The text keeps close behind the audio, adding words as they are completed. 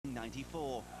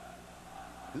1994.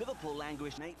 Liverpool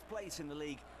languished in 8th place in the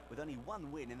league with only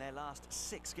one win in their last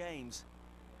 6 games.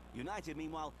 United,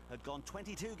 meanwhile, had gone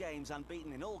 22 games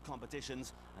unbeaten in all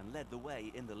competitions and led the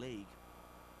way in the league.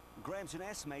 Graham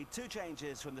Souness made 2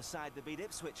 changes from the side that beat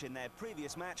Ipswich in their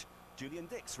previous match. Julian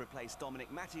Dix replaced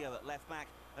Dominic Matteo at left-back,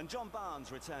 and John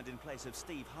Barnes returned in place of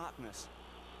Steve Harkness.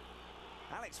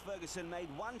 Alex Ferguson made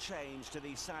 1 change to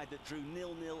the side that drew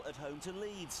 0-0 at home to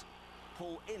Leeds.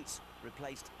 Paul Ince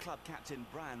replaced club captain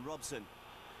Brian Robson.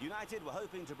 United were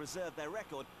hoping to preserve their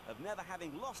record of never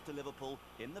having lost to Liverpool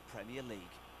in the Premier League.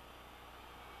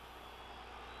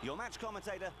 Your match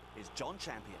commentator is John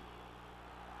Champion.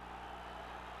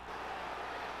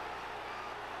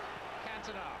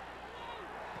 Cantona.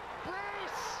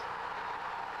 Bruce!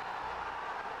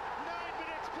 9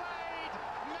 minutes played.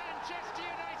 Manchester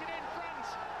United in front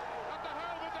at the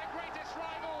home of their greatest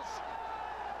rivals.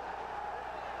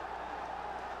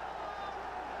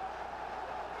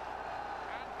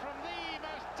 And from the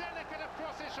most delicate of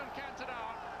crosses from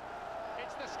Cantona,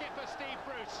 it's the skipper Steve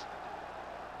Bruce.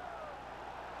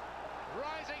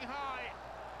 Rising high,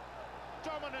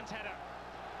 dominant header.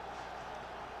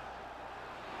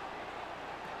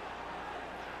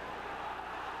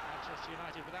 Manchester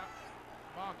United without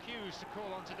Mark Hughes to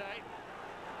call on today.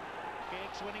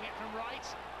 Giggs winning it from right,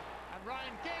 and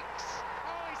Ryan Giggs,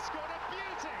 oh, he scored a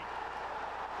beauty!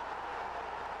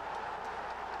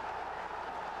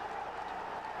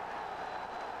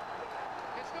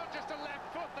 It's not just a left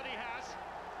foot that he has,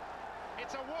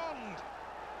 it's a wand.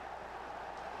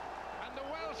 And the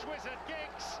Welsh wizard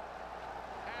Giggs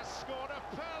has scored a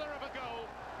pearler of a goal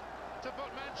to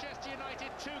put Manchester United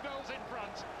 2 goals in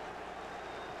front.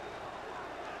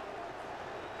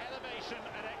 Elevation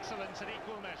and excellence at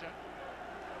equal measure.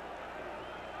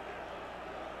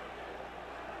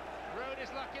 Rode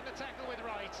his luck in the tackle with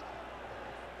right,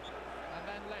 and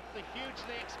then left the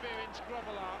hugely experienced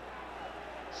Grobbelaar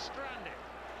stranded.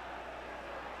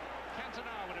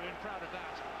 Cantona would have been proud of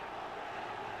that.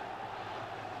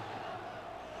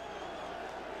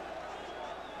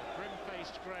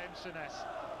 Grim-faced Graham Souness.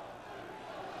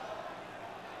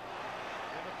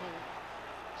 Liverpool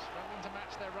struggling to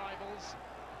match their rivals,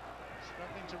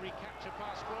 struggling to recapture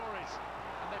past glories,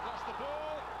 and they've lost the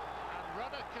ball, and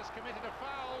Ruddock has committed a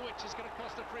foul which is going to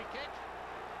cost a free kick.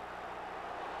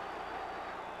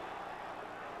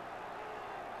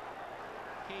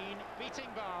 Keane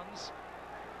beating Barnes,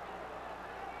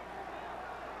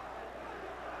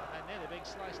 and then nearly being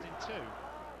sliced in 2.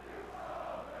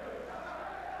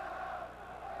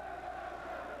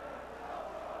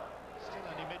 Still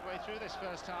only midway through this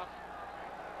first half.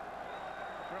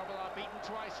 Grobbelaar beaten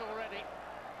twice already.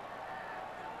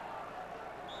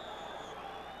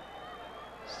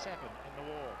 7 in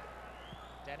the wall.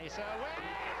 Dennis Irwin!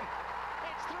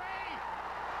 It's 3!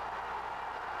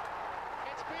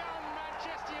 It's beyond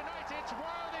Manchester United's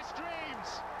wildest dreams.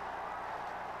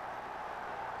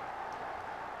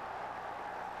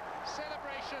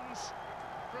 Celebrations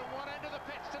from one end of the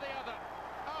pitch to the other.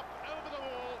 Up over the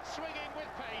wall, swinging with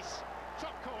pace.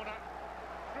 Top corner.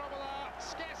 Grobbelaar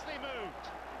scarcely moved.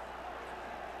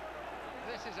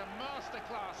 This is a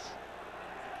masterclass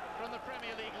from the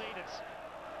Premier League leaders.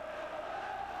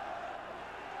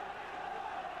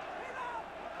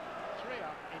 3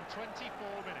 up in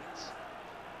 24 minutes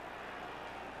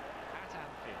at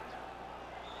Anfield.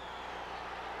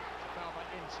 Foul by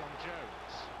Ince on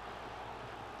Jones.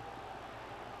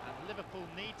 And Liverpool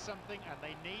need something, and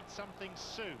they need something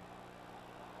soon.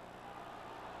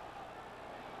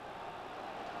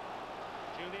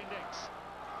 Julian Dix,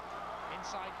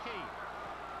 inside Key.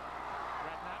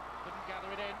 Redknapp couldn't gather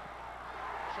it in.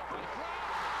 Shot by Clark.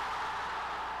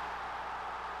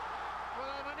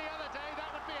 Well, on any other day, that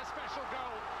would be a special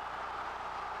goal.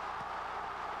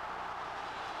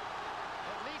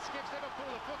 At least gives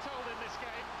Liverpool a foothold in this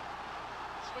game.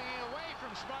 Swinging away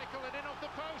from Schmeichel and in off the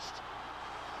post.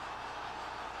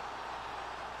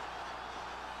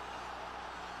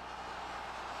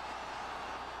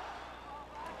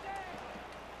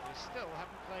 We still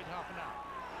haven't played half an hour.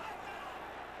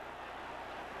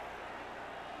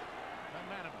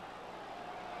 McManaman.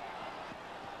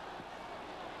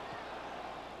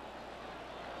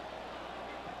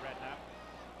 Redknapp.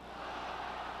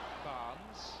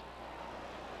 Barnes.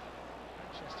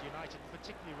 Manchester United,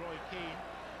 particularly Roy Keane,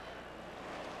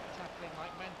 tackling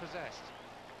like men possessed.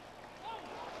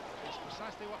 It's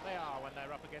precisely what they are when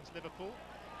they're up against Liverpool.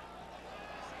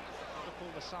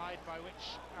 Liverpool, the side by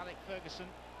which Alex Ferguson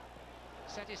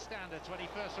set his standards when he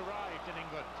first arrived in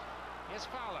England. Here's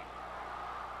Fowler.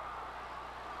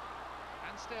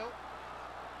 And still,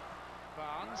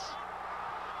 Barnes.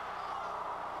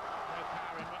 No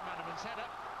power in McManaman.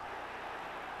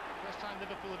 time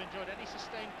Liverpool have enjoyed any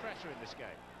sustained pressure in this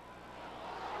game.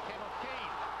 Came off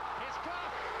Keane. Here's Clough.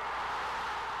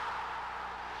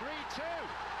 3-2.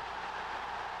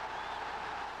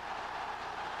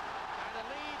 And a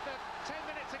lead that 10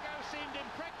 minutes ago seemed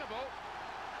impregnable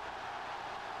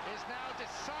is now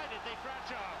decidedly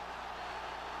fragile.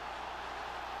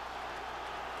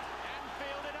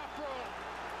 Anfield in uproar.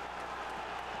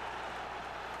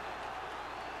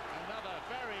 Another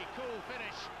very cool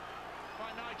finish by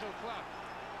Nigel Clough.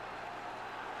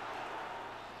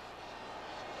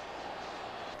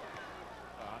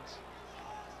 Barnes.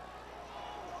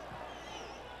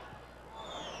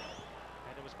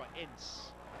 Header was by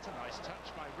Ince. That's a nice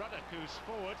touch by Ruddock, who's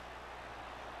forward.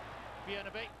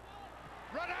 Bjorneby.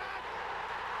 Ruddock!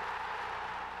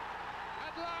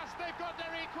 At last they've got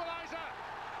their equaliser.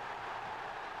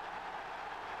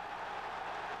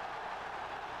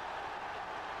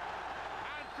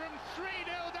 And from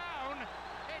 3-0 down,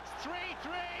 it's 3-3.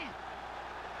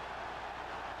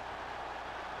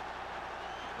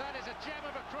 That is a gem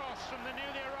of a cross from the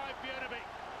newly arrived Bjorneby.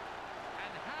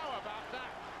 And how about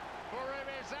that for a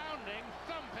resounding,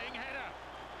 thumping header?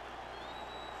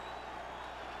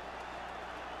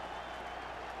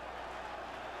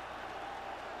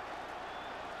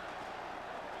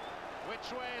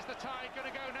 Which way is the tide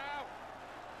going to go now?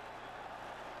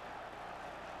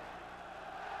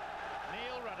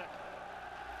 Neil Ruddock.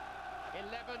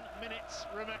 11 minutes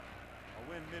remain. A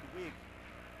win midweek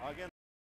against